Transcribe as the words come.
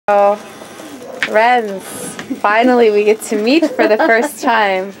Oh, Renz, finally we get to meet for the first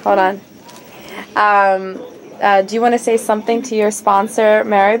time. Hold on. Do you want to say something to your sponsor,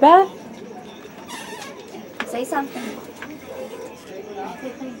 Mary Beth? Say something.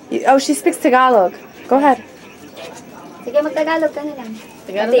 Oh, she speaks Tagalog. Go ahead. Sige, mag-Tagalog ka na lang.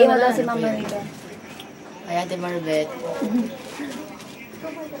 Tagalog Hatiin ka mo na daw lang. si Mama Rita. Ay, Ate Marbet.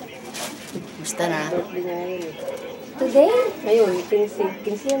 Gusto na? Today? Ngayon, 15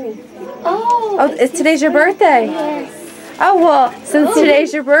 yan eh. Oh, It's today's your birthday. yes. Oh, well, since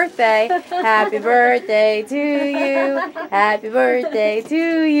today's your birthday, happy birthday to you. Happy birthday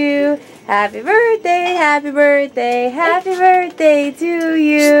to you. Happy birthday, happy birthday, happy birthday to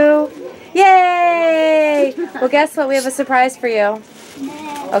you. Yay! Well, guess what? We have a surprise for you.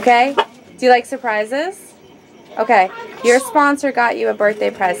 Okay? Do you like surprises? Okay. Your sponsor got you a birthday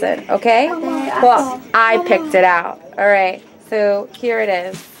present, okay? Well, I picked it out. All right. So, here it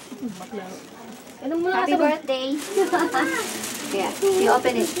is. Happy birthday. Yeah, you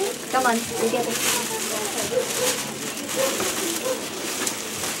open it. Come on, you get it.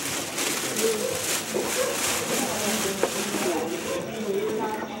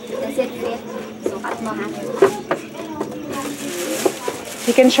 Does it fit? Sukat mo, ha?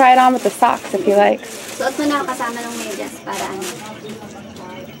 You can try it on with the socks if you like. Suot mo na kasama ng medyas para ano.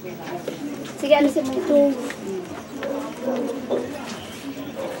 Sige, alisin mo ito.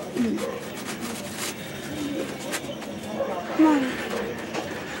 Mom.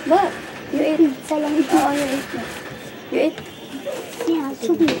 What? You ate isa lang ito. Oo, you ate na. You ate? Yeah,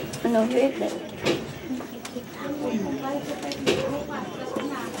 sugi. Ano, you ate that?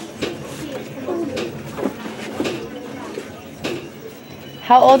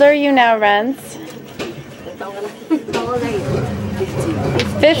 How old are you now, Renz? How old are you?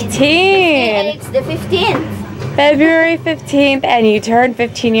 15! And it's the 15th. February 15th, and you turned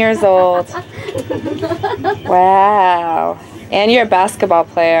 15 years old. Wow. And you're a basketball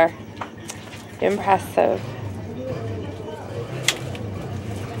player. Impressive.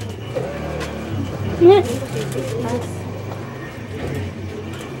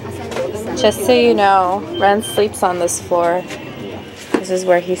 Just so you know, Renz sleeps on this floor. This is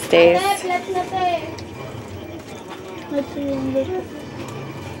where he stays.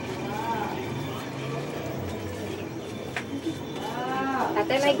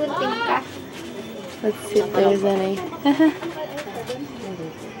 Ate, may gunting ka. Let's see if there's any.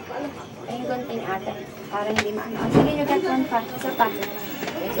 Ay, yung gunting ate. Para hindi maano. Oh, sige, you get one pa. Isa pa.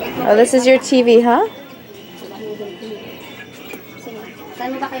 Oh, this is your TV, huh? Sige.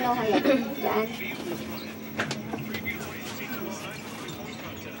 Saan mo ba kinuha yan? Diyan.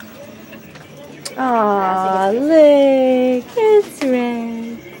 Aw, look, it's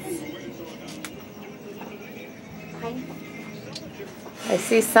Renz. Okay. I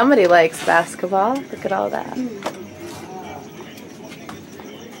see somebody likes basketball. Look at all that.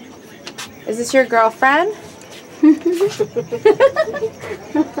 Is this your girlfriend?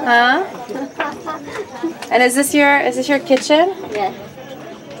 Huh? And is this your kitchen? Yes.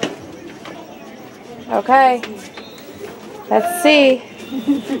 Okay. Let's see.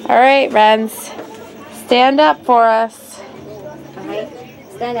 All right, Renz. Stand up for us. Okay.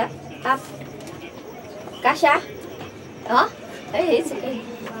 Stand up. Up. Kasha? Oh? Hey, it's okay.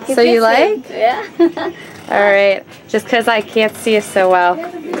 So you like? Yeah. All right. Just because I can't see you so well.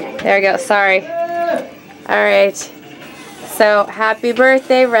 There we go. Sorry. All right. So happy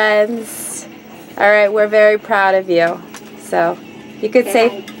birthday, Renz. All right. We're very proud of you. So you could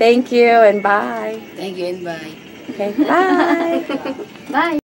say thank you and bye. Thank you and bye. Okay. Bye. Bye.